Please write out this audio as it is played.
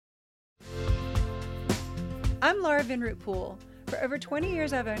I'm Laura Vinroot-Poole. For over 20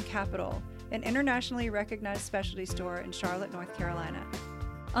 years, I've owned Capital, an internationally recognized specialty store in Charlotte, North Carolina.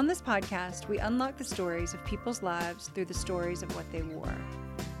 On this podcast, we unlock the stories of people's lives through the stories of what they wore.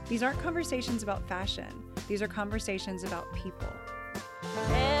 These aren't conversations about fashion. These are conversations about people.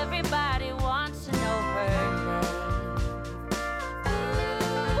 Everybody wants to know her name.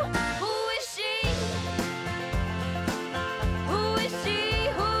 Who is she? Who is she?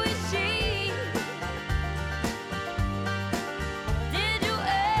 Who is she? Did you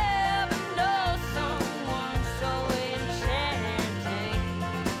ever know someone so enchanting?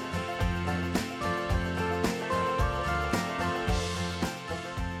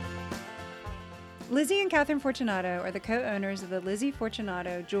 Lizzie and Kathryn Fortunato are the co-owners of the Lizzie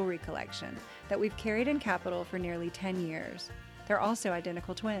Fortunato jewelry collection that we've carried in Capital for nearly 10 years. They're also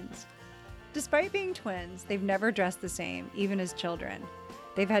identical twins. Despite being twins, they've never dressed the same, even as children.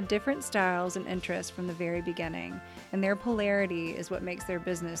 They've had different styles and interests from the very beginning, and their polarity is what makes their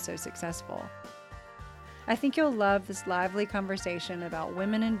business so successful. I think you'll love this lively conversation about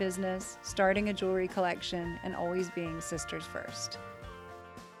women in business, starting a jewelry collection, and always being sisters first.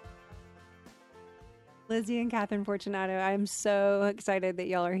 Lizzie and Kathryn Fortunato, I'm so excited that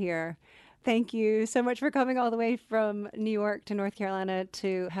y'all are here. Thank you so much for coming all the way from New York to North Carolina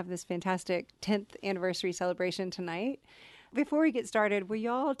to have this fantastic 10th anniversary celebration tonight. Before we get started, will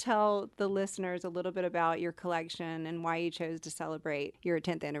y'all tell the listeners a little bit about your collection and why you chose to celebrate your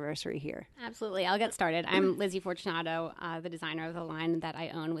 10th anniversary here? Absolutely. I'll get started. I'm Lizzie Fortunato, the designer of the line that I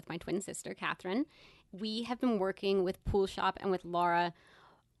own with my twin sister, Kathryn. We have been working with Pool Shop and with Laura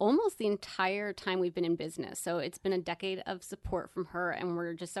almost the entire time we've been in business. So it's been a decade of support from her, and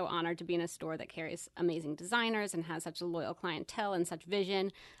we're just so honored to be in a store that carries amazing designers and has such a loyal clientele and such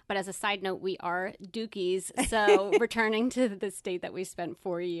vision. But as a side note, we are Dookies, so returning to the state that we spent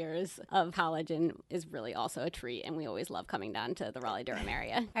 4 years of college in is really also a treat, and we always love coming down to the Raleigh-Durham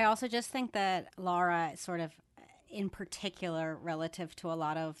area. I also just think that Laura sort of, in particular, relative to a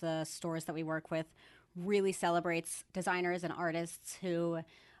lot of the stores that we work with, really celebrates designers and artists who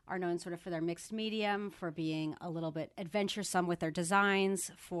are known sort of for their mixed medium, for being a little bit adventuresome with their designs,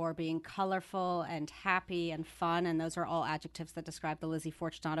 for being colorful and happy and fun. And those are all adjectives that describe the Lizzie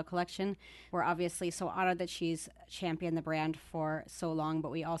Fortunato collection. We're obviously so honored that she's championed the brand for so long,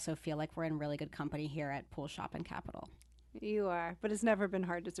 but we also feel like we're in really good company here at Pool Shop and Capital. You are, but it's never been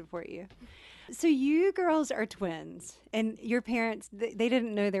hard to support you. So you girls are twins, and your parents, they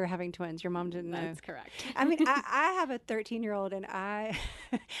didn't know they were having twins. Your mom didn't know. That's correct. I mean, I have a 13-year-old, and I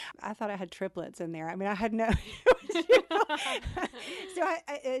thought I had triplets in there. I mean, I had no... So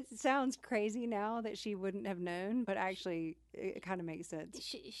it sounds crazy now that she wouldn't have known, but actually it kind of makes sense.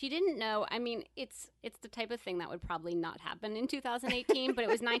 She didn't know. I mean, it's the type of thing that would probably not happen in 2018, but it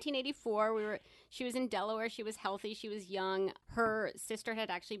was 1984. She was in Delaware. She was healthy. She was young. Her sister had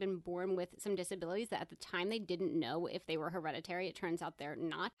actually been born with some disabilities that at the time they didn't know if they were hereditary. It turns out they're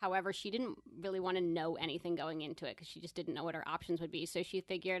not. However, she didn't really want to know anything going into it because she just didn't know what her options would be. So she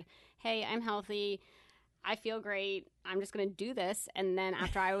figured, hey, I'm healthy. I feel great. I'm just going to do this. And then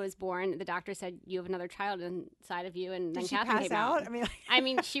after I was born, the doctor said, you have another child inside of you. And then Did she Kathryn pass came out? out. I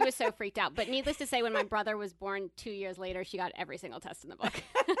mean, she was so freaked out. But needless to say, when my brother was born 2 years later, she got every single test in the book.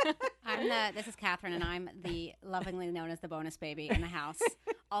 This is Kathryn, and I'm the lovingly known as the bonus baby in the house.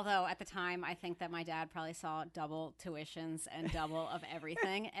 Although at the time, I think that my dad probably saw double tuitions and double of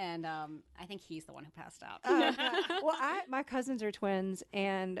everything. And I think he's the one who passed out. Well, my cousins are twins,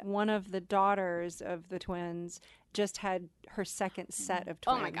 and one of the daughters of the twins just had her second set of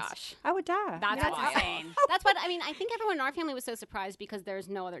twins. Oh my gosh. I would die. That's insane. That's what, I mean, I think everyone in our family was so surprised because there's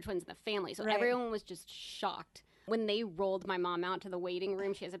no other twins in the family. So everyone was just shocked. When they rolled my mom out to the waiting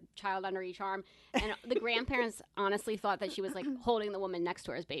room, she has a child under each arm, and the grandparents honestly thought that she was like holding the woman next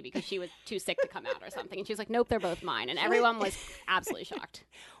to her as baby because she was too sick to come out or something. And she was like, nope, they're both mine. And everyone was absolutely shocked.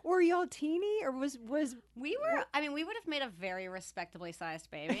 Were y'all teeny, or was we were? I mean, we would have made a very respectably sized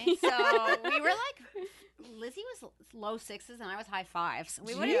baby. So we were like, Lizzie was low sixes and I was high fives.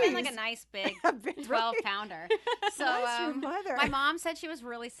 We would have been like a nice big 12-pounder. So your mother. My mom said she was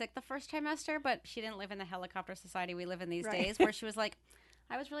really sick the first trimester, but she didn't live in the helicopter society we live in these days, where she was like,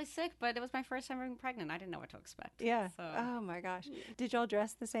 I was really sick, but it was my first time being pregnant. I didn't know what to expect. Yeah. So. Oh my gosh. Did y'all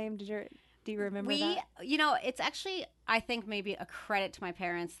dress the same? Do you remember that? You know, it's actually, I think, maybe a credit to my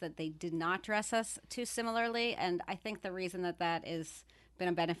parents that they did not dress us too similarly. And I think the reason that is been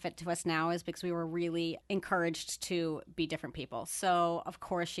a benefit to us now is because we were really encouraged to be different people. So, of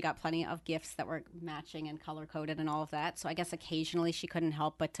course, she got plenty of gifts that were matching and color-coded and all of that. So I guess occasionally she couldn't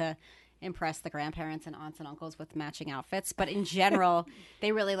help but to impress the grandparents and aunts and uncles with matching outfits. But in general,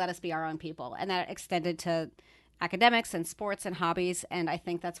 they really let us be our own people. And that extended to academics and sports and hobbies. And I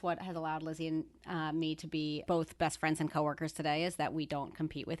think that's what has allowed Lizzie and me to be both best friends and coworkers today, is that we don't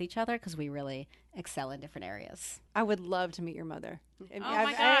compete with each other because we really excel in different areas. I would love to meet your mother. Oh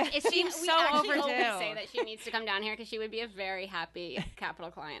my gosh, it seems so overdue. We always say that she needs to come down here because she would be a very happy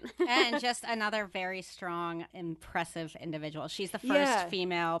Capital client. And just another very strong, impressive individual. She's the first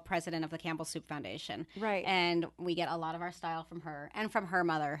female president of the Campbell Soup Foundation. Right. And we get a lot of our style from her and from her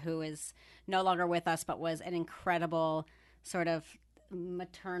mother, who is no longer with us, but was an incredible sort of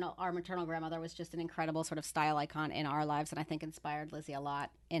our maternal grandmother was just an incredible sort of style icon in our lives, and I think inspired Lizzie a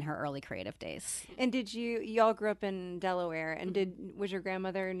lot in her early creative days. And did y'all grew up in Delaware, and was your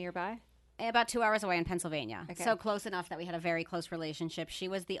grandmother nearby? About 2 hours away in Pennsylvania. Okay. So close enough that we had a very close relationship. She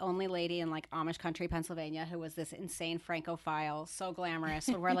was the only lady in like Amish country, Pennsylvania, who was this insane Francophile, so glamorous,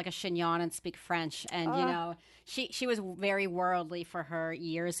 would wear like a chignon and speak French. And, you know, she was very worldly for her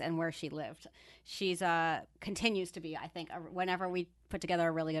years and where she lived. She's continues to be, I think, whenever we put together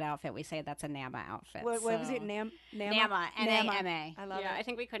a really good outfit, we say that's a NAMA outfit. What was it? NAMA? NAMA. N-A-M-A. I love it. I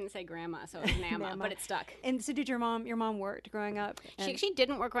think we couldn't say grandma, so it was NAMA, but it stuck. And so did your mom worked growing up? She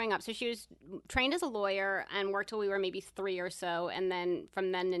didn't work growing up. So she was trained as a lawyer and worked till we were maybe 3 or so. And then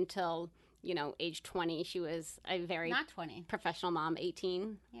from then until, age 20, she was a very not 20 professional mom,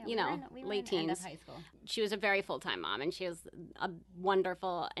 18, we were late in teens. end of high school. She was a very full-time mom, and she was a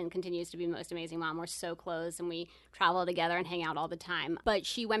wonderful and continues to be the most amazing mom. We're so close, and we travel together and hang out all the time. But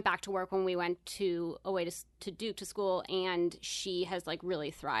she went back to work when we went away to Duke to school, and she has really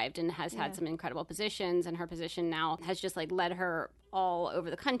thrived and has had some incredible positions. And her position now has just led her all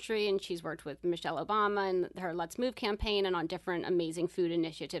over the country, and she's worked with Michelle Obama and her Let's Move campaign and on different amazing food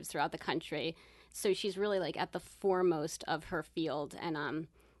initiatives throughout the country. So she's really at the foremost of her field, and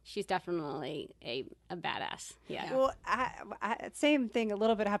she's definitely a badass. Yeah. Well, same thing. A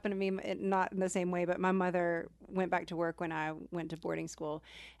little bit happened to me, not in the same way, but my mother went back to work when I went to boarding school,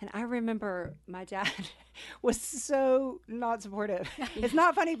 and I remember my dad was so not supportive. It's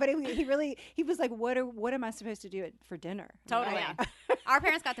not funny, but he was like, "What am I supposed to do for dinner?" Totally. Right? Our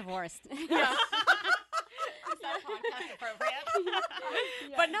parents got divorced. Yeah. Podcast appropriate.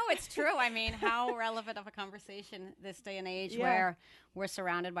 But no, it's true. I mean, how relevant of a conversation this day and age where we're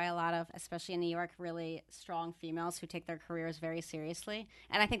surrounded by a lot of, especially in New York, really strong females who take their careers very seriously.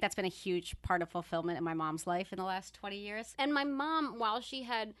 And I think that's been a huge part of fulfillment in my mom's life in the last 20 years. And my mom, while she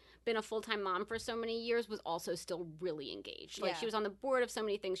had been a full-time mom for so many years, was also still really engaged. She was on the board of so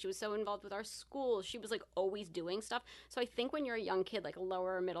many things. She was so involved with our school. She was always doing stuff. So I think when you're a young kid, a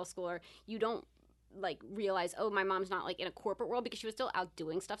lower or middle schooler, you don't realize, oh, my mom's not in a corporate world, because she was still out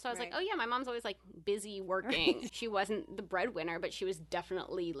doing stuff. So I was oh yeah, my mom's always busy working. She wasn't the breadwinner, but she was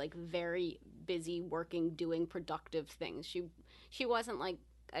definitely very busy working, doing productive things. She wasn't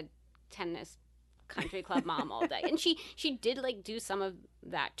a tennis country club mom all day. And she did do some of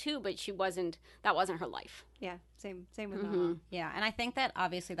that too, but that wasn't her life. Yeah, same with my mom. Yeah, and I think that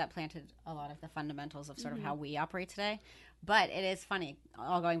obviously that planted a lot of the fundamentals of sort of how we operate today. But it is funny,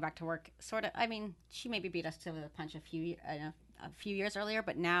 all going back to work, sort of, I mean, she maybe beat us to the punch a few years earlier,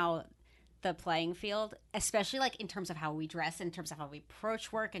 but now the playing field, especially in terms of how we dress, in terms of how we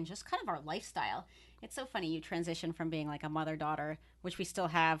approach work, and just kind of our lifestyle. It's so funny, you transition from being a mother-daughter, which we still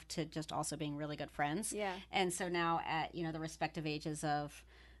have, to just also being really good friends. Yeah. And so now at, the respective ages of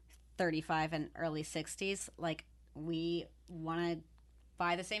 35 and early 60s, we want to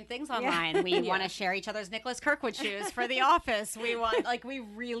buy the same things online. Yeah. We want to share each other's Nicholas Kirkwood shoes for the office. We want, we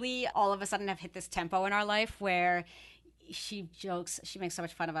really all of a sudden have hit this tempo in our life where she makes so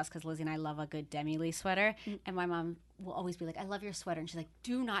much fun of us because Lizzie and I love a good Demi-Lee sweater. And my mom will always be I love your sweater. And she's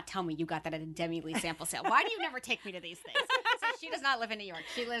do not tell me you got that at a Demi-Lee sample sale. Why do you never take me to these things? So she does not live in New York.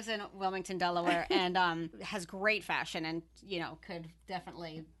 She lives in Wilmington, Delaware, and has great fashion and,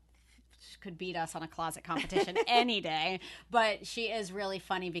 could beat us on a closet competition any day. But she is really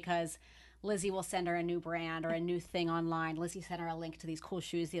funny because Lizzie will send her a new brand or a new thing online. Lizzie sent her a link to these cool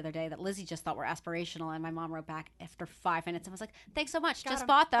shoes the other day that Lizzie just thought were aspirational, and my mom wrote back after 5 minutes and was thanks so much, just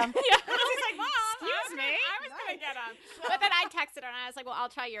bought them. Yeah. She's Mom, excuse me. I was going to get them. But then I texted her and I was well, I'll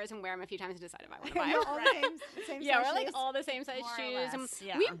try yours and wear them a few times and decide if I want to buy them. All the same yeah, size we're shoes? all the same size shoes.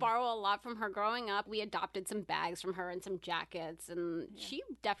 And we borrow a lot from her growing up. We adopted some bags from her and some jackets, and she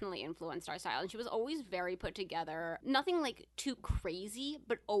definitely influenced our style. And she was always very put together. Nothing too crazy,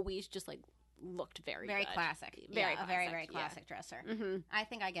 but always just looked very Very good. classic. Very a very, classic, very classic dresser. I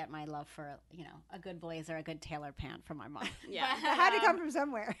think I get my love for, a good blazer, a good tailored pant from my mom. Yeah. It had to come from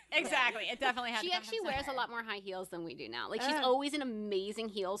somewhere. Exactly. It definitely has She to come actually from wears a somewhere. lot more high heels than we do now. Like, she's always in amazing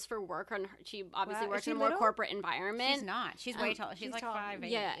heels for work, and she obviously Wow. works Is she in a more little? corporate environment. She's not. She's way tall. She's like tall. 5'8".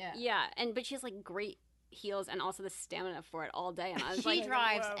 Yeah. But she has, like, great heels and also the stamina for it all day. And I was She like,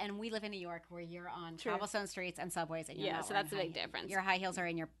 drives, whoa. and we live in New York where you're on True. cobblestone streets and subways, and you're Yeah, not so wearing that's a high big heels. difference. Your high heels are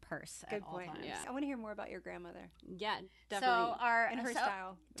in your purse Good at all point. times. Yeah. I want to hear more about your grandmother yeah, definitely. So and her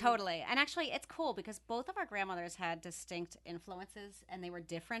style. Totally. And actually, it's cool because both of our grandmothers had distinct influences, and they were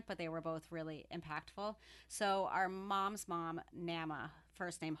different, but they were both really impactful. So our mom's mom, Nama,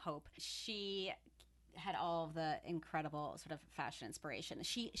 first name Hope, she had all of the incredible sort of fashion inspiration.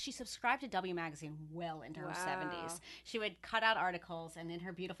 She subscribed to W Magazine well into her Wow. 70s. She would cut out articles and in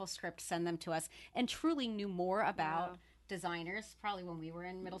her beautiful script send them to us, and truly knew more about Wow. designers probably when we were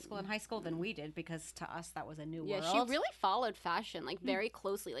in middle school and high school than we did, because to us that was a new Yeah, world. she really followed fashion like very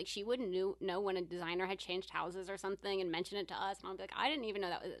closely. Like, she would know when a designer had changed houses or something and mention it to us, and I'd be like, I didn't even know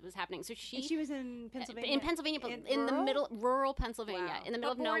that was happening. So And she was in Pennsylvania. in Pennsylvania, but In in the rural? middle, rural Pennsylvania, Wow. in the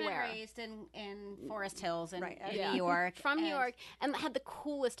middle But of born nowhere. and raised in Forest Hills and Right, in yeah. New York. From New and- York, and had the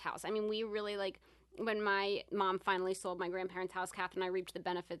coolest house. I mean, we really like when my mom finally sold my grandparents' house. Kathryn and I reaped the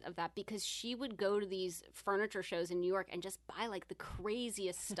benefit of that because she would go to these furniture shows in New York and just buy like the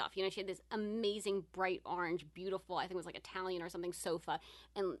craziest stuff. You know, she had this amazing bright orange, beautiful, I think it was like Italian or something sofa,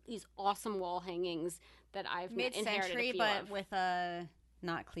 and these awesome wall hangings that I've inherited a mid-century, few but of. with a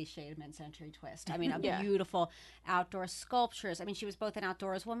not cliched mid-century twist. I mean, a Yeah. beautiful outdoor sculptures. I mean, she was both an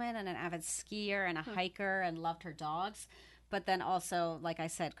outdoors woman and an avid skier and a hiker and loved her dogs. But then also, like I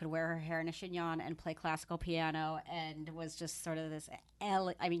said, could wear her hair in a chignon and play classical piano, and was just sort of this.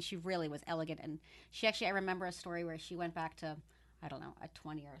 I mean, she really was elegant. And she actually, I remember a story where she went back to, I don't know, a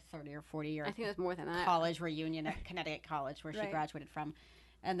 20 or 30 or 40 year I think it was more than that. college reunion at Connecticut College, where she Right. graduated from.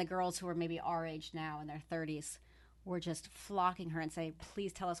 And the girls who were maybe our age now in their 30s were just flocking her and say,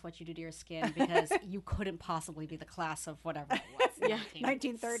 please tell us what you do to your skin, because you couldn't possibly be the class of whatever it was. Yeah.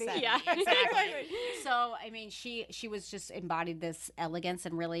 1930. 1970. Yeah. Exactly. So, I mean, she was just embodied this elegance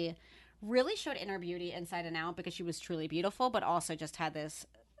and really showed inner beauty inside and out, because she was truly beautiful, but also just had this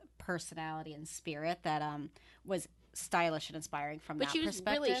personality and spirit that was stylish and inspiring from But that she was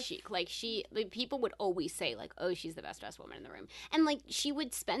perspective. really chic. Like, people would always say, like, oh, she's the best dressed woman in the room. And, like, she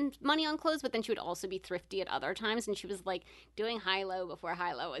would spend money on clothes, but then she would also be thrifty at other times. And she was, like, doing high-low before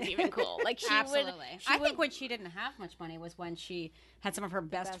high-low was even cool. Like, she Absolutely. would... I think when she didn't have much money was when she had some of her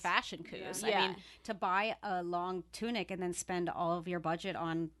best fashion coups. Yeah. I mean, to buy a long tunic and then spend all of your budget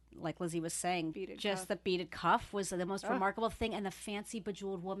on, like Lizzie was saying, Beaded just cuff. the beaded cuff was the most remarkable thing. And the fancy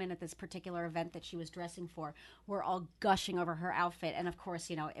bejeweled woman at this particular event that she was dressing for were all gushing over her outfit. And of course,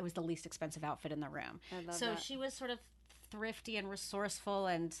 it was the least expensive outfit in the room. love So that. she was sort of thrifty and resourceful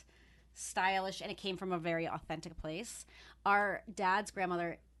and stylish, and it came from a very authentic place. Our dad's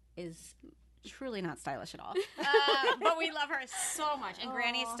grandmother is truly not stylish at all, but we love her so much, and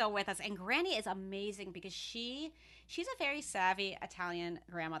Granny is still with us. And Granny is amazing because she's a very savvy Italian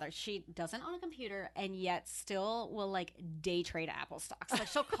grandmother. She doesn't own a computer, and yet still will like day trade Apple stocks. Like,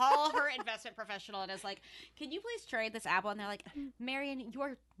 she'll call her investment professional and is like, can you please trade this Apple? And they're like, Marion, you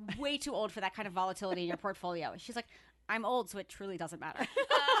are way too old for that kind of volatility in your portfolio. She's like, I'm old, so it truly doesn't matter.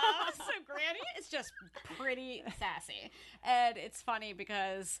 So Granny is just pretty sassy. And it's funny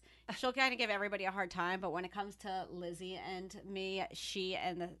because she'll kind of give everybody a hard time, but when it comes to Lizzie and me, she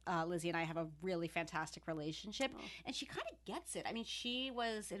and Lizzie and I have a really fantastic relationship. And she kind of gets it. I mean, she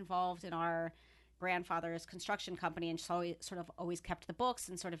was involved in our grandfather's construction company, and she sort of always kept the books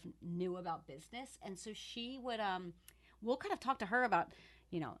and sort of knew about business. And so she would, we'll kind of talk to her about,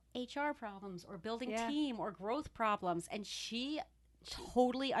 HR problems or building team or growth problems. And she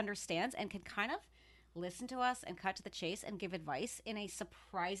totally understands and can kind of listen to us and cut to the chase and give advice in a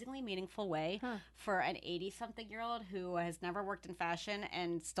surprisingly meaningful way for an 80-something-year-old who has never worked in fashion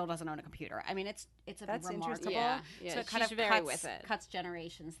and still doesn't own a computer. I mean, it's That's remarkable. interesting. Yeah. So it kind She's of very with it. cuts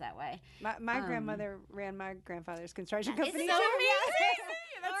generations that way. My grandmother ran my grandfather's construction company. so too. amazing.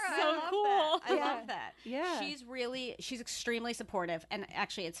 That's so cool. I Yeah. love that. Yeah. She's extremely supportive. And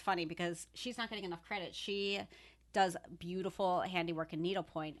actually, it's funny because she's not getting enough credit. She does beautiful handiwork and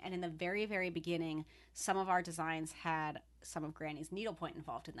needlepoint. And in the very, very beginning, some of our designs had some of Granny's needlepoint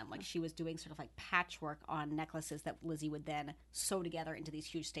involved in them. Like, she was doing sort of like patchwork on necklaces that Lizzie would then sew together into these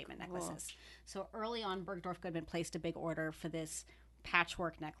huge statement necklaces. So early on, Bergdorf Goodman placed a big order for this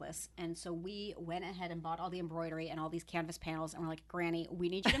patchwork necklace. And so we went ahead and bought all the embroidery and all these canvas panels, and we're like, Granny, we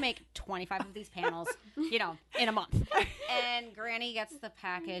need you to make 25 of these panels, in a month. And Granny gets the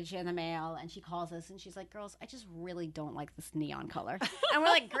package in the mail, and she calls us, and she's like, girls, I just really don't like this neon color. And we're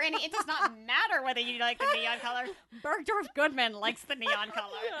like, Granny, it does not matter whether you like the neon color. Bergdorf Goodman likes the neon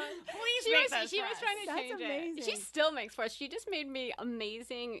color. Please make those She was trying to change it. She still makes for us. She just made me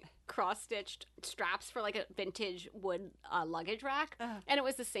amazing cross-stitched straps for like a vintage wood luggage rack, and it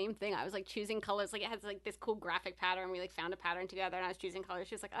was the same thing. I was like choosing colors, like it has like this cool graphic pattern. We like found a pattern together, and I was choosing colors.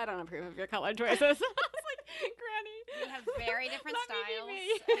 She was like, I don't approve of your color choices. I was like, Granny, we have very different styles.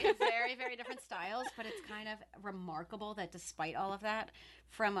 We have very, very different styles, but it's kind of remarkable that despite all of that,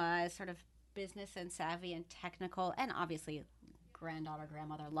 from a sort of business and savvy and technical and obviously granddaughter,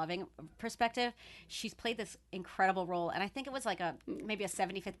 grandmother loving perspective, she's played this incredible role. And I think it was like maybe a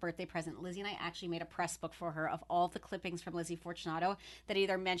 75th birthday present. Lizzie and I actually made a press book for her of all the clippings from Lizzie Fortunato that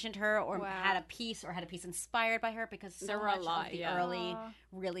either mentioned her or had a piece inspired by her, because so much of the early,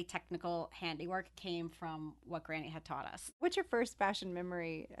 really technical handiwork came from what Granny had taught us. What's your first fashion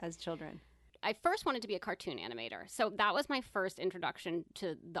memory as children? I first wanted to be a cartoon animator. So that was my first introduction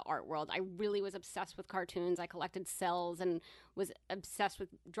to the art world. I really was obsessed with cartoons. I collected cells and was obsessed with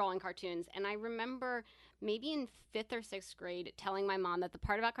drawing cartoons. And I remember maybe in 5th or 6th grade telling my mom that the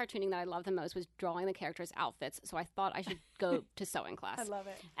part about cartooning that I loved the most was drawing the characters' outfits. So I thought I should go to sewing class. I love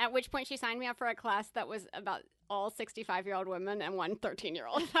it. At which point she signed me up for a class that was about all 65-year-old women and one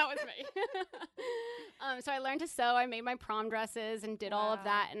 13-year-old. That was me. So I learned to sew. I made my prom dresses and did all of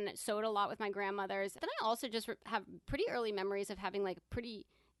that, and sewed a lot with my grandmothers. Then I also just have pretty early memories of having like pretty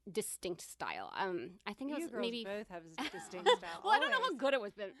distinct style. I think it was maybe both have distinct style. Well, I don't know how good it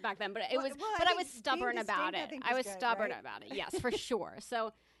was back then, but it was. But I was stubborn about it. I was stubborn about it. Yes, for sure.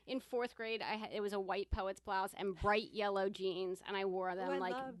 So in 4th grade, it was a white poet's blouse and bright yellow jeans, and I wore them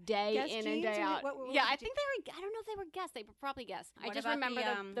day in and day out. I think they were. I don't know if they were Guess. They were probably Guess. I just remember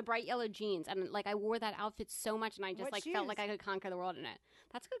the bright yellow jeans, and like I wore that outfit so much, and I just felt like I could conquer the world in it.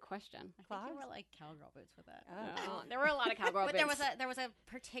 That's a good question. I think you wore like cowgirl boots with it. Oh. There were a lot of cowgirl boots. But there was a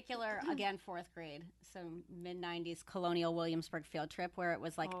particular, again, 4th grade, so mid-90s colonial Williamsburg field trip where it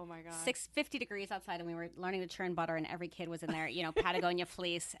was like 50 degrees outside, and we were learning to churn butter, and every kid was in there, Patagonia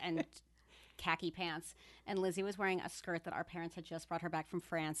fleece and khaki pants. And Lizzie was wearing a skirt that our parents had just brought her back from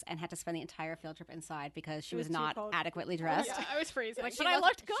France and had to spend the entire field trip inside because she was not adequately dressed. I was freezing. But I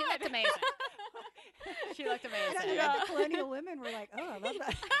looked good. She looked amazing. She looked amazing. The colonial women were like, oh, I love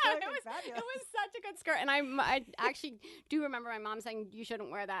that. It was such a good skirt. And I actually do remember my mom saying, you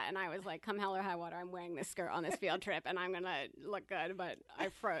shouldn't wear that. And I was like, come hell or high water, I'm wearing this skirt on this field trip, and I'm going to look good. But I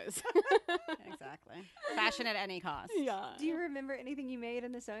froze. Exactly. Fashion at any cost. Yeah. Do you remember anything you made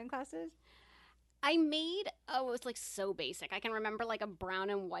in the sewing classes? I made, it was like so basic. I can remember like a brown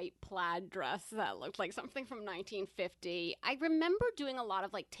and white plaid dress that looked like something from 1950. I remember doing a lot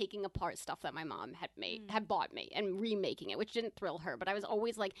of like taking apart stuff that my mom had bought me and remaking it, which didn't thrill her. But I was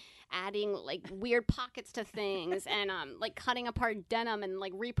always like adding like weird pockets to things and like cutting apart denim and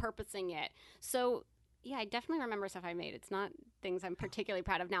like repurposing it. So yeah, I definitely remember stuff I made. It's not things I'm particularly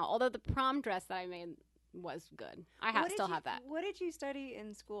proud of now, although the prom dress that I made was good. I still have that. What did you study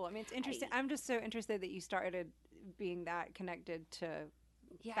in school? I mean, it's interesting. I'm just so interested that you started being that connected to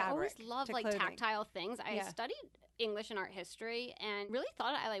fabric. I always loved like clothing. Tactile things. I studied English and art history and really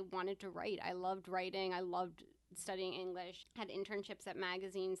thought I like wanted to write. I loved writing. I loved studying English. Had internships at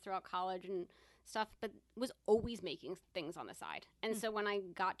magazines throughout college and stuff, but was always making things on the side. And so when I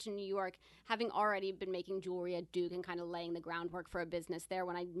got to New York, having already been making jewelry at Duke and kind of laying the groundwork for a business there,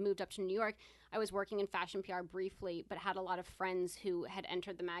 when I moved up to New York, I was working in fashion PR briefly, but had a lot of friends who had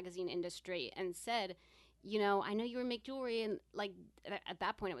entered the magazine industry and said, I know you make jewelry, and like at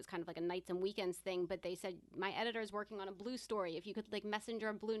that point it was kind of like a nights and weekends thing, but they said, my editor's working on a blue story. If you could like messenger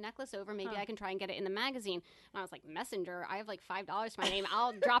a blue necklace over, maybe I can try and get it in the magazine. And I was like, messenger? I have like $5 to my name.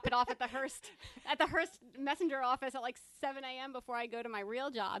 I'll drop it off at the Hearst messenger office at like 7 a.m. before I go to my real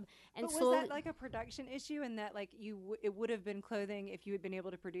job. And but was that like a production issue in that like it would have been clothing if you had been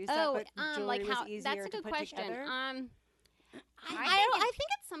able to produce that, but jewelry like was easier that's a to good put question. together? I think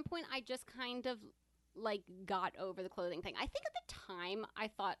at some point I just kind of like got over the clothing thing. I think at the time I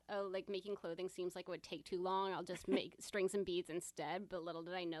thought, like making clothing seems like it would take too long. I'll just make strings and beads instead. But little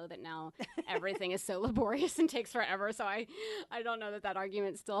did I know that now everything is so laborious and takes forever. So I don't know that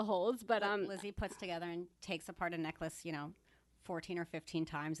argument still holds. But Lizzie puts together and takes apart a necklace, 14 or 15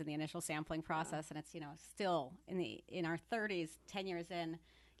 times in the initial sampling process, and it's still in our 30s, 10 years in.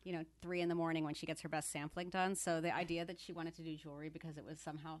 3 a.m. when she gets her best sampling done. So the idea that she wanted to do jewelry because it was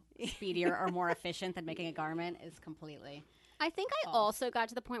somehow speedier or more efficient than making a garment is completely I think I also got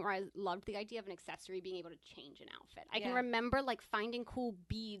to the point where I loved the idea of an accessory being able to change an outfit. I can remember like finding cool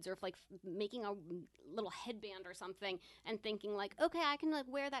beads or like making a little headband or something and thinking like, okay, I can like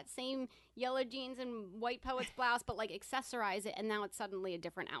wear that same yellow jeans and white poet's blouse, but like accessorize it, and now it's suddenly a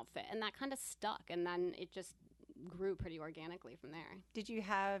different outfit. And that kind of stuck, and then it just grew pretty organically from there. Did you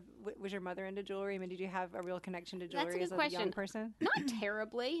have, was your mother into jewelry? I mean, did you have a real connection to jewelry That's a good as question. a young person? Not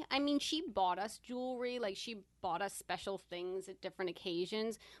terribly. I mean, she bought us jewelry. Like, she bought us special things at different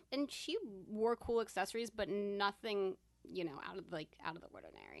occasions. And she wore cool accessories, but nothing, you know, out of the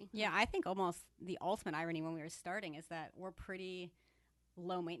ordinary. Yeah, I think almost the ultimate irony when we were starting is that we're pretty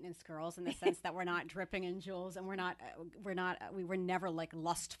low maintenance girls in the sense that we're not dripping in jewels, and we were never like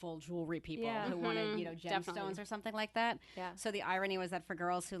lustful jewelry people who wanted, you know, gemstones or something like that. Yeah. So the irony was that for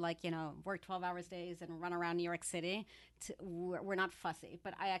girls who like, you know, work 12-hour days and run around New York City, we're not fussy.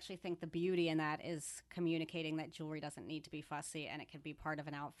 But I actually think the beauty in that is communicating that jewelry doesn't need to be fussy, and it can be part of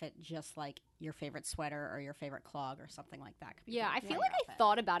an outfit just like your favorite sweater or your favorite clog or something like that. Yeah, I feel like I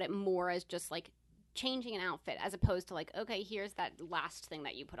thought about it more as just like changing an outfit as opposed to like, okay, here's that last thing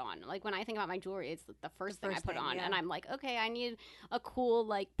that you put on. Like when I think about my jewelry, it's the first thing I put on, and I'm like, okay, I need a cool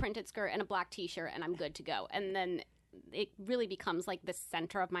like printed skirt and a black t-shirt and I'm good to go. And then it really becomes like the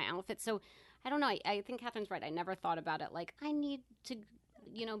center of my outfit. So I don't know, I think Kathryn's right. I never thought about it like I need to,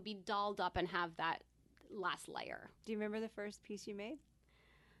 you know, be dolled up and have that last layer. Do you remember the first piece you made?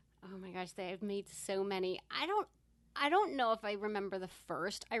 Oh my gosh, I've made so many. I don't know if I remember the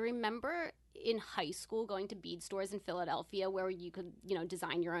first. I remember in high school going to bead stores in Philadelphia where you could, you know,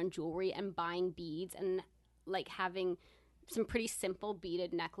 design your own jewelry and buying beads and like having some pretty simple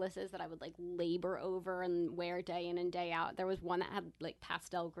beaded necklaces that I would like labor over and wear day in and day out. There was one that had like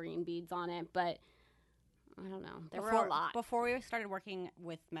pastel green beads on it, but I don't know. There were a lot. Before we started working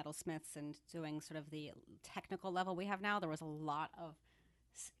with metalsmiths and doing sort of the technical level we have now, there was a lot of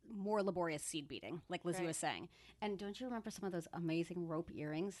more laborious seed beading, like Lizzie was saying. And don't you remember some of those amazing rope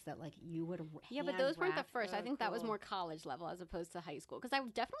earrings that like you would but those weren't the first. Oh, I think that was more college level as opposed to high school, because I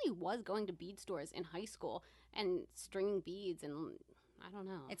definitely was going to bead stores in high school and stringing beads, and I don't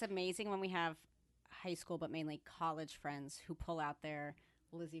know. It's amazing when we have high school but mainly college friends who pull out their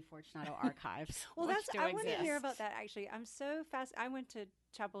Lizzie Fortunato archives. Well, I want to hear about that actually. I'm so fast. I went to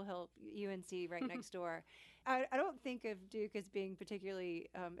Chapel Hill, UNC, right next door. I don't think of Duke as being particularly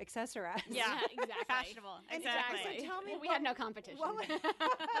accessorized. Yeah, exactly. Fashionable. Exactly. So tell me, we had no competition. What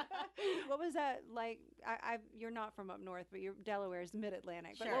was that like? You're not from up north, but Delaware is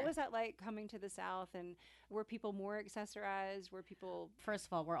mid-Atlantic. But what was that like coming to the South? And were people more accessorized? Were people? First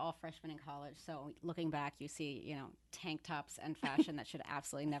of all, we're all freshmen in college, so looking back, you see, you know, tank tops and fashion that should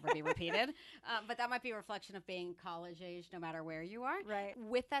absolutely never be repeated. But that might be a reflection of being college age, no matter where you are. Right.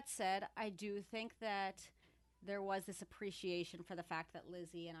 With that said, I do think that there was this appreciation for the fact that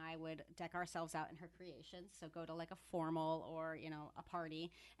Lizzie and I would deck ourselves out in her creations. So go to like a formal or, you know, a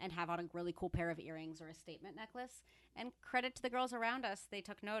party and have on a really cool pair of earrings or a statement necklace. And credit to the girls around us. They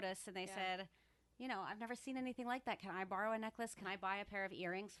took notice and they said, you know, I've never seen anything like that. Can I borrow a necklace? Can I buy a pair of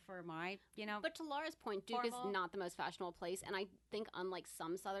earrings for my, you know? But to Laura's point, Duke is not the most fashionable place. And I think unlike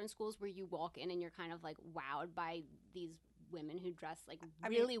some Southern schools where you walk in and you're kind of like wowed by these women who dress like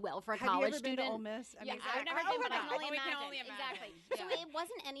really well for a college student. Have you ever been to Ole Miss? Yeah, I've never been, but I can only imagine. Exactly. So it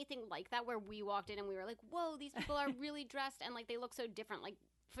wasn't anything like that where we walked in and we were like, whoa, these people are really dressed and like they look so different. Like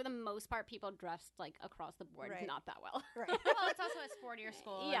for the most part, people dressed like across the board not that well. Right. Well, it's also a sportier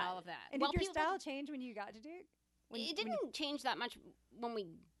school and all of that. And did your style change when you got to Duke? It didn't change that much when we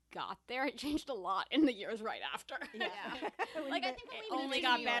got there. It changed a lot in the years right after. Yeah. Like I think when we only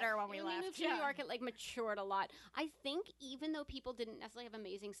got better when we left. When we moved to New York, it like matured a lot. I think even though people didn't necessarily have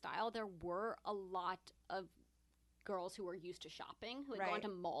amazing style, there were a lot of girls who were used to shopping, who had gone to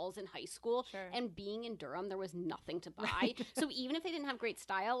malls in high school, and being in Durham, there was nothing to buy. So even if they didn't have great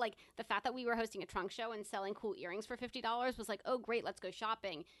style, like the fact that we were hosting a trunk show and selling cool earrings for $50 was like, oh, great, let's go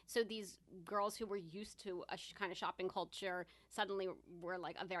shopping. So these girls who were used to a kind of shopping culture suddenly were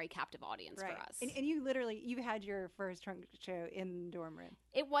like a very captive audience for us. And you had your first trunk show in the dorm room.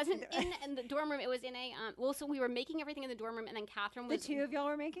 It wasn't in the dorm room. It was in a, so we were making everything in the dorm room, and then Kathryn was... The two of y'all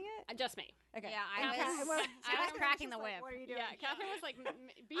were making it? Just me. Okay. Yeah, I was cracking the whip. What are you doing? Yeah, Kathryn was like,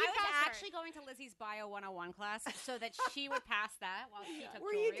 be I was faster. actually going to Lizzie's Bio 101 class so that she would pass that while she took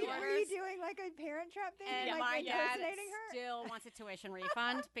Were jewelry you orders. doing like a parent trap thing? And like my dad impersonating her? still wants a tuition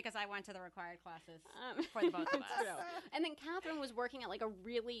refund because I went to the required classes for the both of us. And then Kathryn was working at like a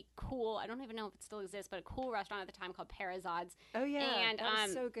really cool, I don't even know if it still exists, but a cool restaurant at the time called Parazods. Oh yeah, and that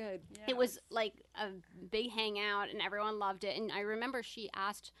was so good. It was like a big hangout and everyone loved it. And I remember she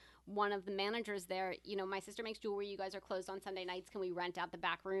asked one of the managers there, you know, my sister makes jewelry. You guys are closed on Sunday nights. Can we rent out the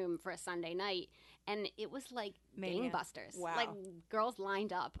back room for a Sunday night? And it was like gangbusters. Wow. Like girls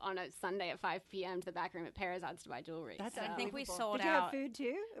lined up on a Sunday at 5 p.m. to the back room at Parazod's to buy jewelry. That's I think we sold Did you out. have food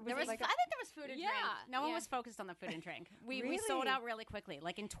too? There was, I think there was food and drink. No one was focused on the food and drink. We sold out really quickly,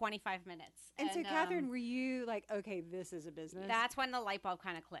 like in 25 minutes. And so, Kathryn, were you like, okay, this is a business? That's when the light bulb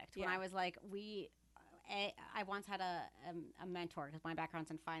kind of clicked. When I was like, I once had a mentor, because my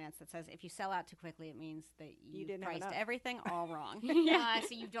background's in finance, that says if you sell out too quickly, it means that you priced everything all wrong.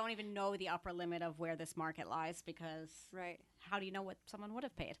 So you don't even know the upper limit of where this market lies, because how do you know what someone would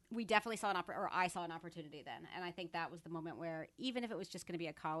have paid? We definitely saw I saw an opportunity then. And I think that was the moment where, even if it was just going to be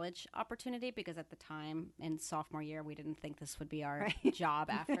a college opportunity, because at the time in sophomore year, we didn't think this would be our job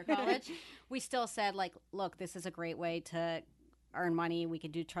after college, we still said, like, look, this is a great way to earn money. We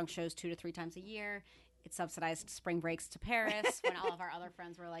could do trunk shows 2 to 3 times a year. It subsidized spring breaks to Paris when all of our other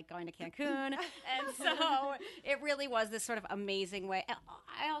friends were like going to Cancun. And so it really was this sort of amazing way.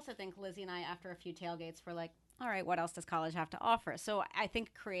 I also think Lizzie and I, after a few tailgates, were like, all right, what else does college have to offer? So I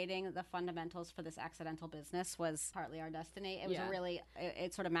think creating the fundamentals for this accidental business was partly our destiny. It was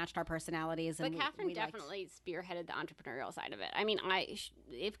it sort of matched our personalities. But Kathryn definitely spearheaded the entrepreneurial side of it. I mean,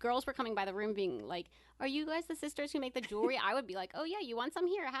 if girls were coming by the room being like, are you guys the sisters who make the jewelry? I would be like, oh yeah, you want some?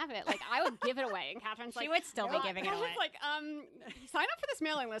 Here, have it. Like, I would give it away. And Kathryn's like, she would still be giving it away. Like, sign up for this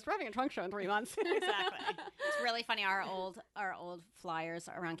mailing list. We're having a trunk show in 3 months. Exactly. It's really funny. Our old flyers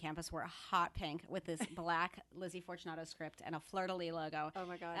around campus were hot pink with this black Lizzie Fortunato script and a fleur-de-lis logo. Oh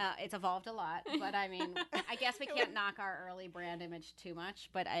my God. It's evolved a lot, but I mean, I guess we can't knock our early brand image too much,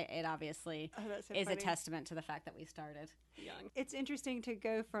 but it obviously is a testament to the fact that we started young. It's interesting to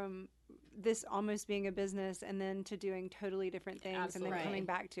go from this almost being a business and then to doing totally different things and then coming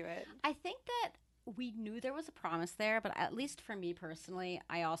back to it. I think that we knew there was a promise there, but at least for me personally,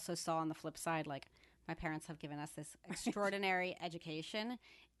 I also saw on the flip side, like, my parents have given us this extraordinary education,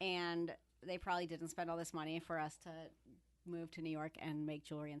 and they probably didn't spend all this money for us to move to New York and make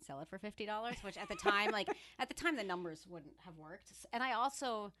jewelry and sell it for $50, which at the time, the numbers wouldn't have worked. And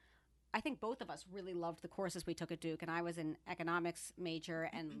I think both of us really loved the courses we took at Duke, and I was an economics major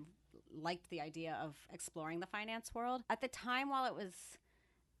and liked the idea of exploring the finance world. At the time, while it was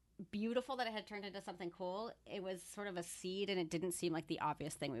beautiful that it had turned into something cool, it was sort of a seed, and it didn't seem like the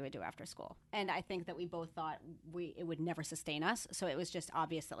obvious thing we would do after school. And I think that we both thought it would never sustain us, so it was just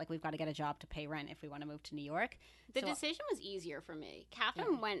obvious that, like, we've got to get a job to pay rent if we want to move to New York. The decision was easier for me.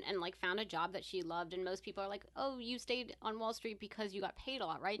 Kathryn went and, like, found a job that she loved, and most people are like, oh, you stayed on Wall Street because you got paid a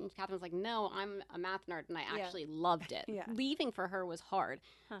lot, right? And Kathryn was like, no, I'm a math nerd, and I actually loved it. Leaving for her was hard.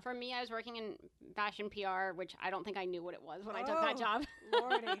 For me, I was working in fashion PR, which I don't think I knew what it was when I took that job.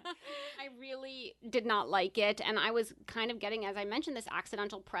 Lordy. I really did not like it, and I was kind of getting, as I mentioned, this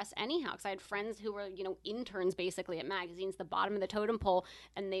accidental press anyhow, because I had friends who were, you know, interns basically at magazines, the bottom of the totem pole,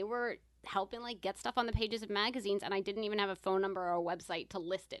 and they were helping, like, get stuff on the pages of magazines, and I didn't even have a phone number or a website to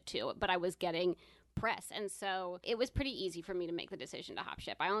list it to, but I was getting press, and so it was pretty easy for me to make the decision to hop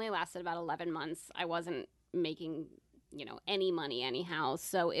ship. I only lasted about 11 months. I wasn't making, you know, any money anyhow,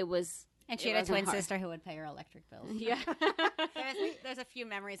 so it was... And she had a twin sister who would pay her electric bills. Yeah. There's a few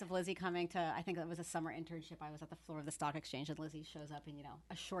memories of Lizzie coming to, I think it was a summer internship. I was at the floor of the stock exchange, and Lizzie shows up in, you know,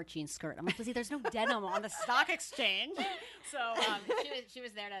 a short jean skirt. I'm like, Lizzie, there's no denim on the stock exchange. So she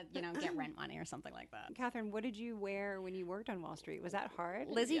was there to, you know, get rent money or something like that. Kathryn, what did you wear when you worked on Wall Street? Was that hard?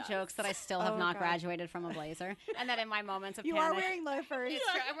 Lizzie jokes that I still have not graduated from a blazer, and that in my moments of you panic... are wearing loafers.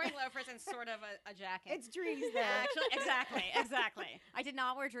 It's true. I'm wearing loafers and sort of a jacket. It's Drees there. Actually, exactly. I did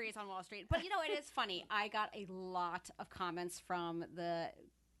not wear Drees on Wall Street. But, you know, it is funny. I got a lot of comments from the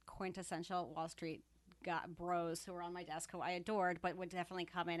quintessential Wall Street bros who were on my desk, who I adored, but would definitely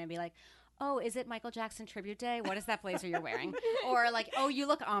come in and be like, oh, is it Michael Jackson tribute day? What is that blazer you're wearing? Or like, oh, you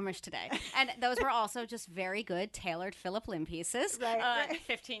look Amish today. And those were also just very good tailored Philip Lim pieces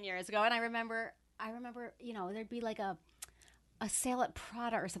 15 years ago. And I remember, you know, there'd be like a sale at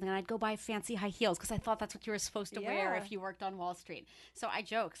Prada or something, and I'd go buy fancy high heels because I thought that's what you were supposed to wear if you worked on Wall Street. So I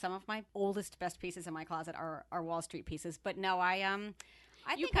joke, some of my oldest, best pieces in my closet are Wall Street pieces. But no, I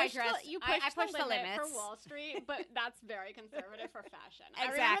pushed the limits for Wall Street, but that's very conservative for fashion.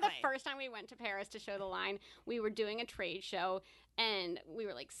 Exactly. I remember the first time we went to Paris to show the line, we were doing a trade show, and we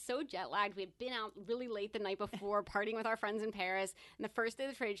were like so jet lagged. We had been out really late the night before, partying with our friends in Paris. And the first day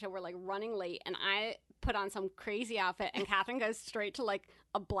of the trade show, we're like running late, and I put on some crazy outfit, and Kathryn goes straight to like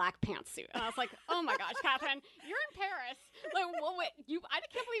a black pantsuit. And I was like, oh my gosh, Kathryn, you're in Paris. Like, well, wait, I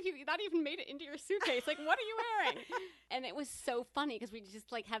can't believe you not even made it into your suitcase. Like, what are you wearing? And it was so funny because we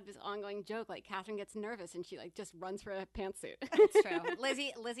just like have this ongoing joke. Like, Kathryn gets nervous and she like just runs for a pantsuit. It's true.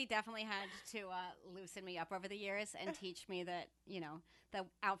 Lizzie definitely had to loosen me up over the years and teach me that, you know, the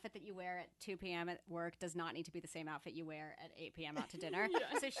outfit that you wear at 2 p.m. at work does not need to be the same outfit you wear at 8 p.m. out to dinner.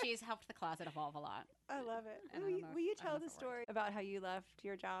 So she's helped the closet evolve a lot. I love it. And Will you tell the story about how you left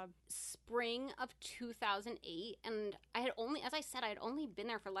your job? Spring of 2008, and I had only, as I said, I had only been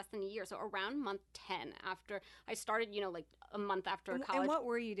there for less than a year. So around month 10 after I started, you know, like a month after college. And what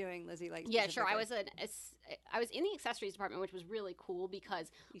were you doing, Lizzie? Like, yeah, sure. I was in the accessories department, which was really cool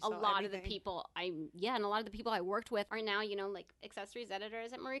because a lot of the people and a lot of the people I worked with are now, you know, like accessories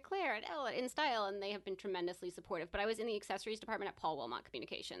editors at Marie Claire, at Elle, at InStyle, and they have been tremendously supportive. But I was in the accessories department at Paul Wilmot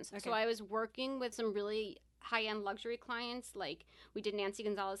Communications. Okay. So I was working with some really high-end luxury clients. Like, we did Nancy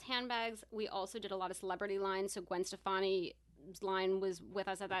Gonzalez handbags. We also did a lot of celebrity lines. So Gwen Stefani's line was with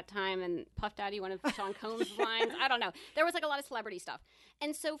us at that time, and Puff Daddy, one of Sean Combs' lines. I don't know. There was like a lot of celebrity stuff.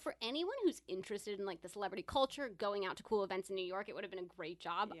 And so for anyone who's interested in like the celebrity culture, going out to cool events in New York, it would have been a great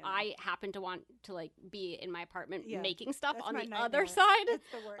job. Yeah. I happened to want to like be in my apartment making stuff on the other side,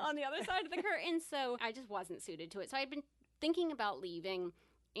 on the other side of the curtain. So I just wasn't suited to it. So I'd been thinking about leaving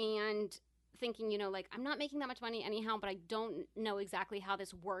and thinking, you know, like, I'm not making that much money anyhow, but I don't know exactly how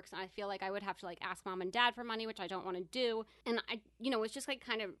this works. And I feel like I would have to like ask mom and dad for money, which I don't want to do. And I, you know, was just like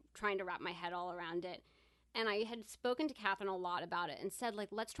kind of trying to wrap my head all around it. And I had spoken to Kathryn a lot about it and said, like,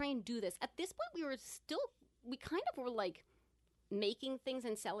 let's try and do this. At this point, we kind of were like making things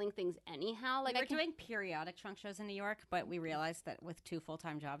and selling things anyhow. Like, we were doing periodic trunk shows in New York, but we realized that with 2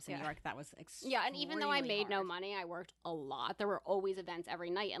 full-time jobs in New York, that was extremely and even though I made no money, I worked a lot. There were always events every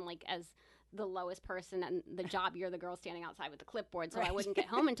night, and like as the lowest person and the job, you're the girl standing outside with the clipboard, so I wouldn't get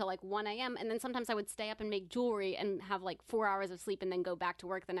home until like 1 a.m. And then sometimes I would stay up and make jewelry and have like 4 hours of sleep and then go back to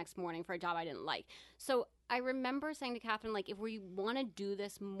work the next morning for a job I didn't like. So I remember saying to Kathryn, like, if we want to do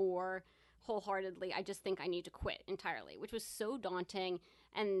this more wholeheartedly, I just think I need to quit entirely, which was so daunting.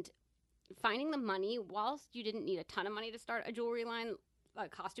 And finding the money, whilst you didn't need a ton of money to start a jewelry line, a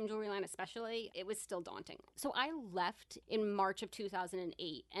costume jewelry line especially, it was still daunting. So I left in March of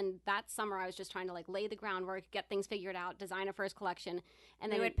 2008, and that summer I was just trying to like lay the groundwork, get things figured out, design a first collection, and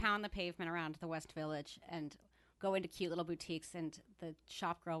then we would pound the pavement around the West Village and go into cute little boutiques, and the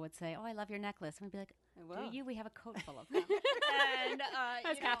shop girl would say, "Oh, I love your necklace," and we'd be like, "Do you? We have a coat full of them." And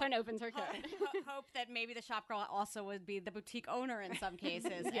as Kathryn opens her coat, hope that maybe the shop girl also would be the boutique owner in some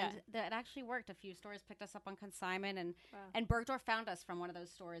cases. And that actually worked. A few stores picked us up on consignment, and Bergdorf found us from one of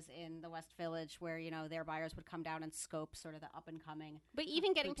those stores in the West Village where, you know, their buyers would come down and scope sort of the up and coming. But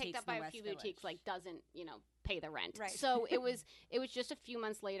even getting picked up by a few boutiques like doesn't, you know, pay the rent. Right. So it was just a few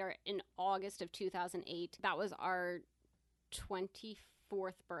months later in August of 2008. That was our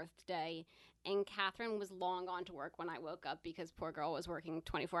 24th birthday, and Kathryn was long gone to work when I woke up because poor girl was working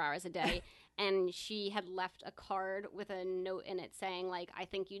 24 hours a day. And she had left a card with a note in it saying, like, I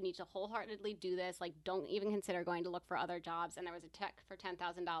think you need to wholeheartedly do this. Like, don't even consider going to look for other jobs. And there was a check for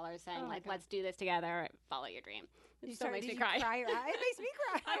 $10,000 saying, like, let's do this together. Follow your dream. It still makes me cry. It makes me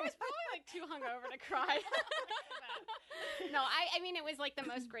cry. I was probably like too hungover to cry. No, I mean, it was like the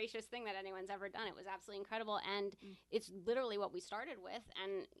most gracious thing that anyone's ever done. It was absolutely incredible. And it's literally what we started with.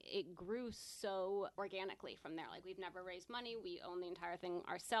 And it grew so organically from there. Like, we've never raised money. We own the entire thing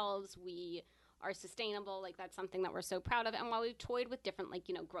ourselves. We are sustainable. Like, that's something that we're so proud of. And while we've toyed with different, like,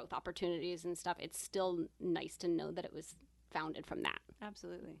 you know, growth opportunities and stuff, it's still nice to know that it was founded from that.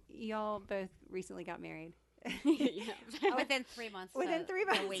 Absolutely. Y'all both recently got married. Within 3 months. Within 3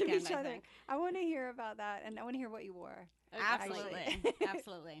 months weekend, of each other. I want to hear about that, and I want to hear what you wore. Absolutely.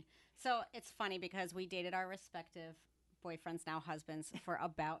 Absolutely. So it's funny because we dated our respective boyfriends, now husbands, for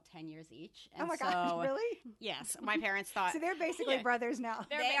about 10 years each. And oh my gosh, really? Yes. My parents thought. So they're basically brothers now.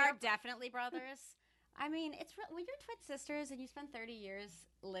 They are definitely brothers. I mean, it's when you're twin sisters and you spend 30 years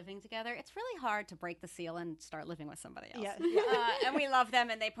living together, it's really hard to break the seal and start living with somebody else. Yeah. And we love them,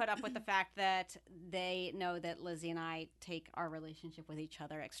 and they put up with the fact that they know that Lizzie and I take our relationship with each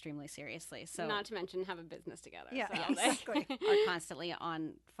other extremely seriously. So, not to mention have a business together. Yeah, so exactly. Are constantly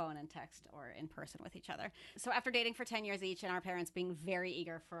on phone and text or in person with each other. So after dating for 10 years each and our parents being very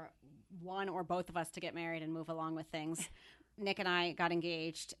eager for one or both of us to get married and move along with things, Nick and I got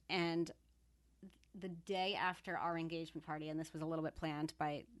engaged, and the day after our engagement party, and this was a little bit planned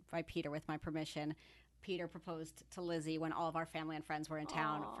by Peter with my permission, Peter proposed to Lizzie when all of our family and friends were in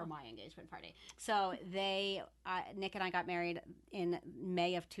town for my engagement party. So Nick and I got married in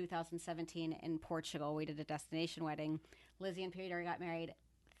May of 2017 in Portugal. We did a destination wedding. Lizzie and Peter got married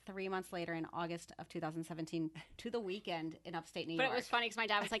 3 months later in August of 2017 to the weekend in upstate New York. But it was funny because my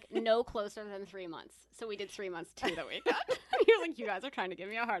dad was like, no closer than 3 months. So we did 3 months to the weekend. He was like, you guys are trying to give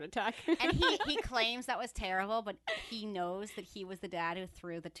me a heart attack. And he claims that was terrible, but he knows that he was the dad who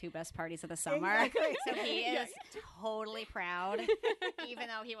threw the 2 best parties of the summer. Exactly. So he is totally proud, even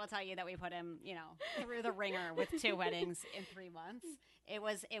though he will tell you that we put him, through the ringer with 2 weddings in 3 months.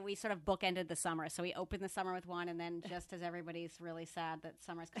 We sort of bookended the summer. So we opened the summer with one, and then just as everybody's really sad that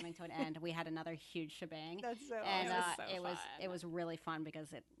summer's coming to an end, we had another huge shebang. That's so and awesome. it was really fun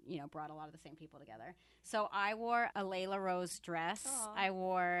because it brought a lot of the same people together. So I wore a Layla Rose dress. Aww. I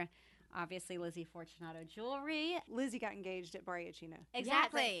wore obviously Lizzie Fortunato jewelry. Lizzie got engaged at Barriachino.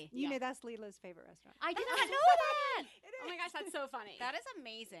 Exactly. You know that's Lila's favorite restaurant. I did not know that. Oh my gosh, that's so funny. That is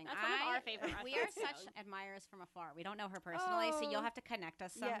amazing. That's one of our favorite We are restaurants, such admirers from afar. We don't know her personally, so you'll have to connect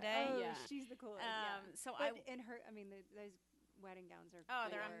us someday. Yeah. Oh, she's the coolest. So but those wedding gowns are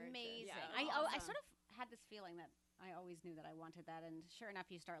they're gorgeous. amazing. Yeah, I sort of had this feeling that I always knew that I wanted that, and sure enough,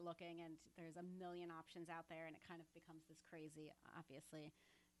 you start looking, and there's a million options out there, and it kind of becomes this crazy, obviously,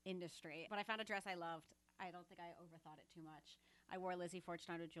 industry. But I found a dress I loved. I don't think I overthought it too much. I wore Lizzie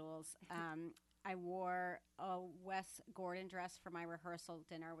Fortunato jewels. I wore a Wes Gordon dress for my rehearsal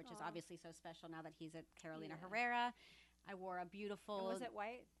dinner, which is obviously so special now that he's at Carolina Herrera. I wore a beautiful. And was it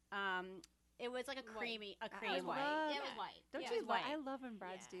white? It was like a cream white. It was white. Don't you love? I love when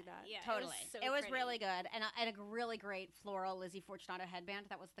brides do that. Yeah, Totally. It was, so it was pretty. really good. And a really great floral Lizzie Fortunato headband.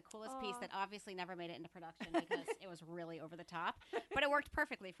 That was the coolest piece that obviously never made it into production because it was really over the top. But it worked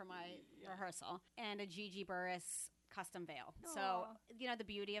perfectly for my rehearsal. And a Gigi Burris custom veil. So, the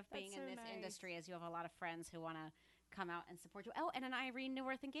beauty of being in this industry is you have a lot of friends who want to come out and support you. Oh, and an Irene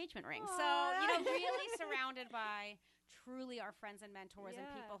Neuwirth engagement ring. So, really surrounded by truly our friends and mentors and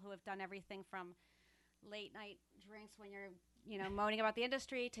people who have done everything from late night drinks when you're, moaning about the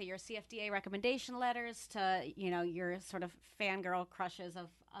industry to your CFDA recommendation letters to, your sort of fangirl crushes of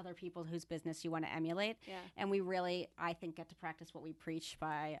other people whose business you want to emulate. Yeah. And we really, I think, get to practice what we preach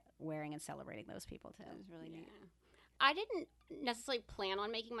by wearing and celebrating those people too. That was really neat. I didn't necessarily plan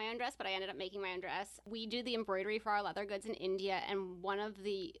on making my own dress, but I ended up making my own dress. We do the embroidery for our leather goods in India, and one of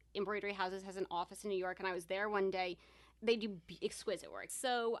the embroidery houses has an office in New York, and I was there one day. They do exquisite work.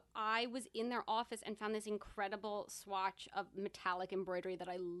 So I was in their office and found this incredible swatch of metallic embroidery that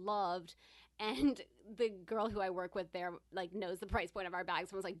I loved. And the girl who I work with there, knows the price point of our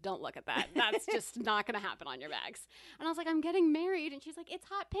bags and was like, don't look at that. That's just not going to happen on your bags. And I was like, I'm getting married. And she's like, it's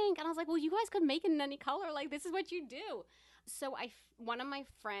hot pink. And I was like, well, you guys could make it in any color. This is what you do. So one of my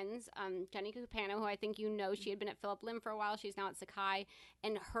friends, Jenny Cupano, who I think she had been at Philip Lim for a while. She's now at Sakai.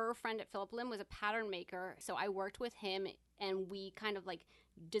 And her friend at Philip Lim was a pattern maker. So I worked with him, and we kind of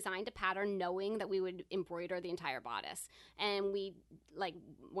designed a pattern knowing that we would embroider the entire bodice. And we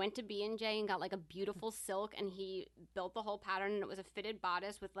went to B&J and got a beautiful silk, and he built the whole pattern, and it was a fitted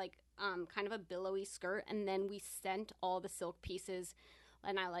bodice with kind of a billowy skirt. And then we sent all the silk pieces,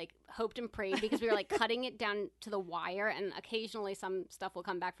 and I hoped and prayed because we were cutting it down to the wire, and occasionally some stuff will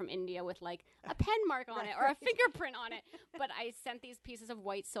come back from India with a pen mark on it or a fingerprint on it. But I sent these pieces of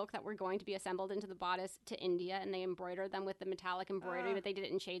white silk that were going to be assembled into the bodice to India, and they embroidered them with the metallic embroidery, but they did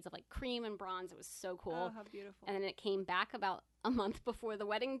it in shades of cream and bronze. It was so cool. Oh, how beautiful. And then it came back about a month before the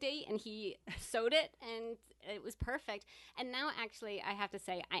wedding date, and he sewed it, and it was perfect. And now actually I have to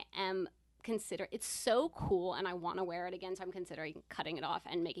say I am it's so cool, and I want to wear it again, so I'm considering cutting it off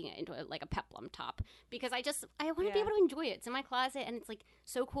and making it into a peplum top, because I want to be able to enjoy it. It's in my closet, and it's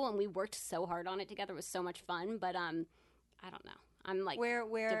so cool, and we worked so hard on it together. It was so much fun, but I don't know. I'm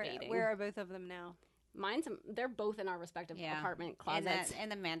debating. Where are both of them now? They're both in our respective apartment closets. In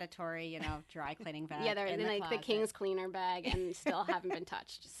the mandatory, dry cleaning bag. Yeah, they're in the King's cleaner bag and still haven't been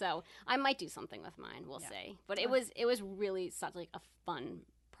touched. So I might do something with mine. We'll see. But it was really such a fun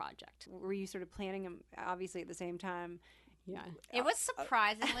project. Were you sort of planning them obviously at the same time? Yeah. It was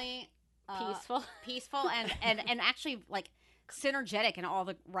surprisingly peaceful and actually synergetic in all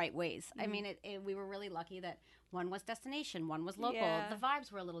the right ways. I mean, we were really lucky that one was destination, one was local. Yeah. The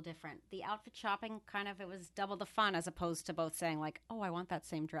vibes were a little different. The outfit shopping it was double the fun, as opposed to both saying oh, I want that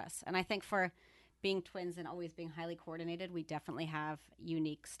same dress. And I think for being twins and always being highly coordinated, we definitely have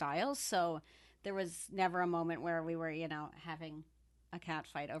unique styles. So there was never a moment where we were, having a cat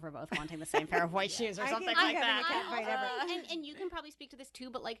fight over both wanting the same pair of white shoes or something like that. A cat fight ever. And you can probably speak to this too,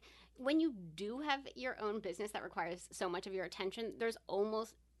 but when you do have your own business that requires so much of your attention, there's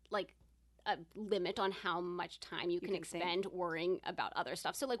almost a limit on how much time you can expend worrying about other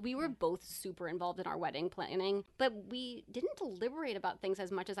stuff. So, like, we were both super involved in our wedding planning, but we didn't deliberate about things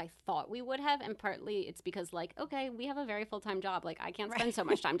as much as I thought we would have. And partly it's because, like, okay, we have a very full-time job. Like, I can't spend so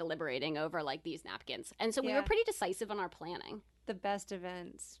much time deliberating over, like, these napkins. And so we were pretty decisive in our planning. The best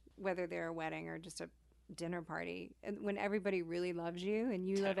events, whether they're a wedding or just a dinner party, and when everybody really loves you and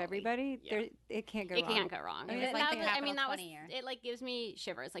you love everybody, it can't go wrong. It can't go wrong. I mean, it's like the Capital 20 year. It like gives me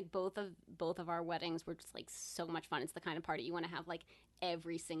shivers. Like both of our weddings were just like so much fun. It's the kind of party you want to have like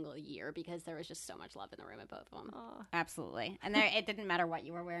every single year because there was just so much love in the room at both of them. Absolutely. And it didn't matter what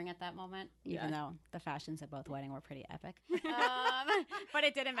you were wearing at that moment, even though the fashions at both weddings were pretty epic. But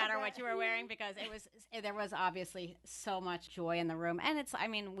it didn't matter what you were wearing because there was obviously so much joy in the room. And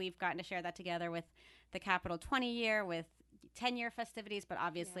we've gotten to share that together with the Capital 20 year, with 10-year festivities, but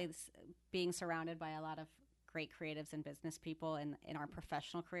obviously being surrounded by a lot of great creatives and business people in our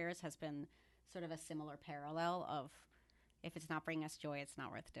professional careers has been sort of a similar parallel of, if it's not bringing us joy, it's not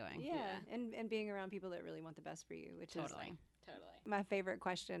worth doing. Yeah. And being around people that really want the best for you, which is Totally. My favorite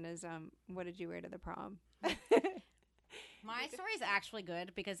question is, what did you wear to the prom? My story is actually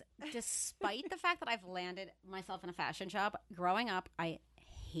good because despite the fact that I've landed myself in a fashion job, growing up, I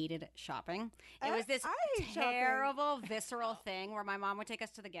hated shopping. It was this terrible, visceral thing where my mom would take us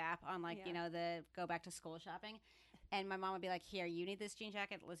to the Gap on the go back to school shopping. And my mom would be like, here, you need this jean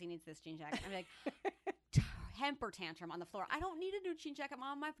jacket. Lizzie needs this jean jacket. I'd be like, temper tantrum on the floor. I don't need a new jean jacket,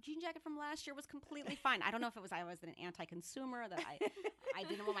 Mom. My jean jacket from last year was completely fine. I don't know if it was I was an anti-consumer, that I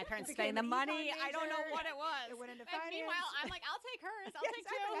didn't want my parents spending the money. I don't know what it was. It went into And finance. meanwhile, I'm like, I'll take hers. I'll take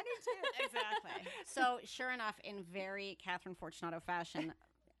two. I need two. Exactly. So sure enough, in very Kathryn Fortunato fashion,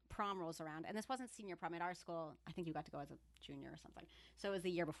 prom rolls around, and this wasn't senior prom at our school. I think you got to go as a junior or something. So it was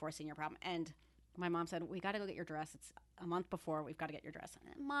the year before senior prom, and my mom said, we got to go get your dress. It's a month before. We've got to get your dress.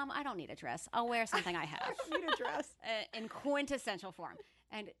 Mom, I don't need a dress. I'll wear something I have. I don't need a dress. In quintessential form.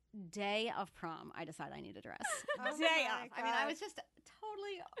 And day of prom, I decided I need a dress. Oh Day my of. I mean, I was just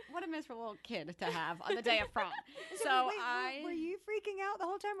totally, what a miserable kid to have on the day of prom. So wait, were you freaking out the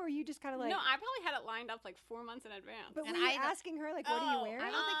whole time, or were you just kind of like? No, I probably had it lined up like 4 months in advance. But were you asking her like, what are you wearing?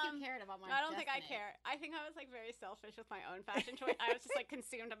 I don't think you cared about my I don't think I destiny. care. I think I was like very selfish with my own fashion choice. I was just like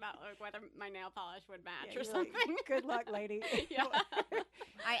consumed about like whether my nail polish would match or you're something. like, good luck, lady. Yeah.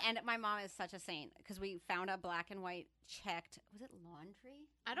 And my mom is such a saint because we found a black and white checked, was it laundry?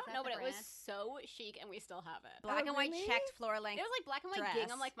 I don't Is that know, the but it was brand? so chic, and we still have it. Black and white really? checked floor length. It was like black and white dress.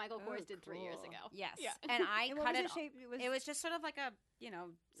 gingham, like Michael Kors Oh, did 3 years cool. ago. Yes. Yeah. And I And what cut was it. the shape? It was just sort of like a,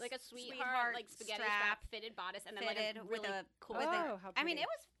 Like a sweetheart like spaghetti strap fitted bodice, and then like fitted a with really a cool. with Oh, how I mean, pretty. it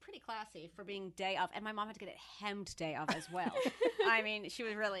was pretty classy for being day of, and my mom had to get it hemmed day of as well. I mean, she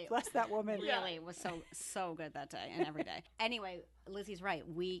was really, Bless that woman. really was so good that day and every day. Anyway, Lizzie's right.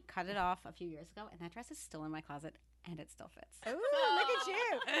 We cut it off a few years ago, and that dress is still in my closet, and it still fits. Ooh, look at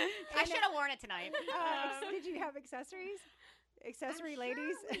you. I should have worn it tonight. Did you have accessories? Accessory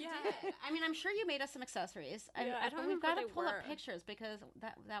ladies? Yeah. I mean, I'm sure you made us some accessories. Yeah, I don't we've remember got what to they pull up were. pictures because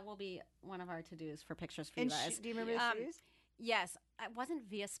that will be one of our to-dos for pictures for And you guys. do you remember the shoes? Yes. Wasn't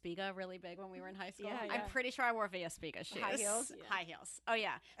Via Spiga really big when we were in high school? Yeah, I'm yeah. pretty sure I wore Via Spiga shoes. High heels? Yeah. High heels. Oh,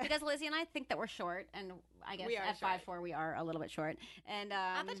 yeah. Because Lizzie and I think that we're short, and I guess We are at short. 5'4", we are a little bit short. And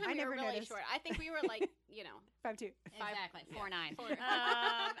At the time, I we were never really noticed. short. I think we were like, 5'2". exactly 4'9". 4'9".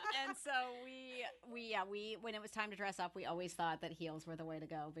 And so we when it was time to dress up, we always thought that heels were the way to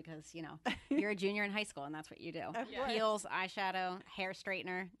go because you're a junior in high school and that's what you do. Of Yeah. course. Heels, eyeshadow, hair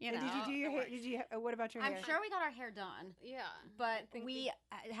straightener. And did you do your hair? What about your hair? I'm sure we got our hair done. Yeah. But we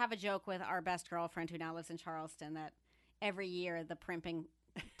have a joke with our best girlfriend who now lives in Charleston that every year the primping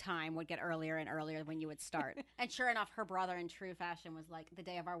time would get earlier and earlier when you would start. And sure enough, her brother in true fashion was like, the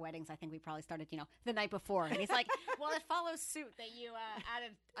day of our weddings, I think we probably started, the night before. And he's like, well, it follows suit that you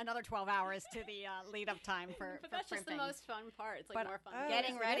added another 12 hours to the lead up time for But that's just the primping. most fun part. It's like But more fun. Oh,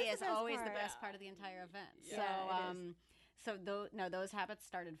 Getting it ready is is the best always the part. best Yeah. part of the entire event. Yeah, it So those habits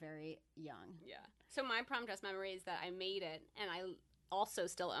started very young. Yeah. So my prom dress memory is that I made it, and I also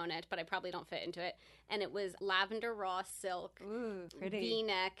still own it, but I probably don't fit into it. And it was lavender raw silk, Ooh, pretty.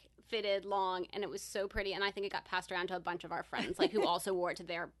 V-neck, fitted long, and it was so pretty. And I think it got passed around to a bunch of our friends, like who also wore it to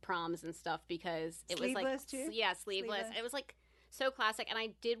their proms and stuff because it was like, Sleeveless, too? yeah, sleeveless. Sleeveless. It was like so classic. And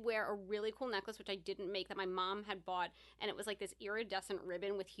I did wear a really cool necklace, which I didn't make, that my mom had bought, and it was like this iridescent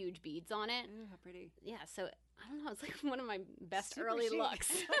ribbon with huge beads on it. Ooh, how pretty. Yeah, so I don't know. It's like one of my best Super early chic. looks.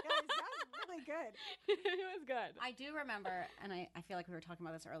 That was really good. It was good. I do remember, and I feel like we were talking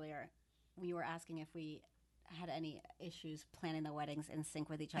about this earlier, we were asking if we had any issues planning the weddings in sync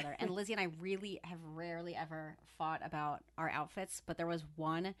with each other. And Lizzie and I really have rarely ever fought about our outfits, but there was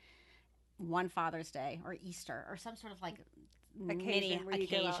one one Father's Day or Easter or some sort of like Occasion mini where you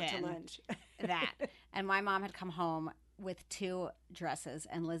go out to occasion. lunch. That. And my mom had come home with 2 dresses,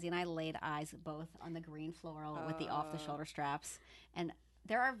 and Lizzie and I laid eyes both on the green floral with the off-the-shoulder straps. And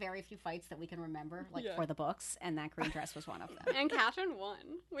there are very few fights that we can remember, like for the books, and that green dress was one of them. And Kathryn won,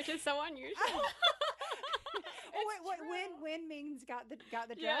 which is so unusual. When Mings got the dress?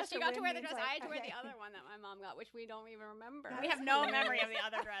 Yeah, she got to wear the Mings, dress. I had to wear okay. the other one that my mom got, which we don't even remember. We have no memory of the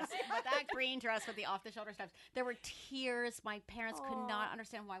other dress, but that green dress with the off-the-shoulder straps. There were tears. My parents could not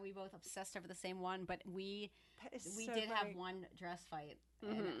understand why we both obsessed over the same one, but we so did have great. one dress fight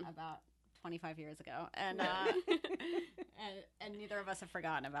about 25 years ago, and and neither of us have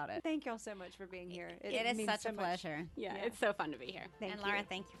forgotten about it. Thank y'all so much for being here. It is means such so a much. pleasure. Yeah, it's so fun to be here. Thank And you. Laura,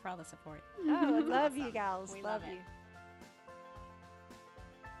 thank you for all the support. Oh, I love you gals. We love love it. you.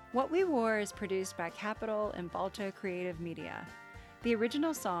 What We Wore is produced by Capital and Balto Creative Media. The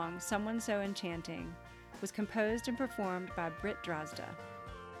original song, Someone So Enchanting, was composed and performed by Britt Drozda.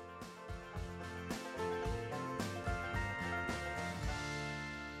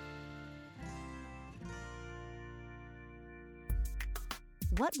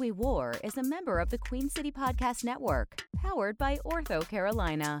 What We Wore is a member of the Queen City Podcast Network, powered by Ortho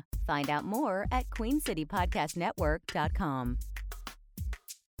Carolina. Find out more at queencitypodcastnetwork.com.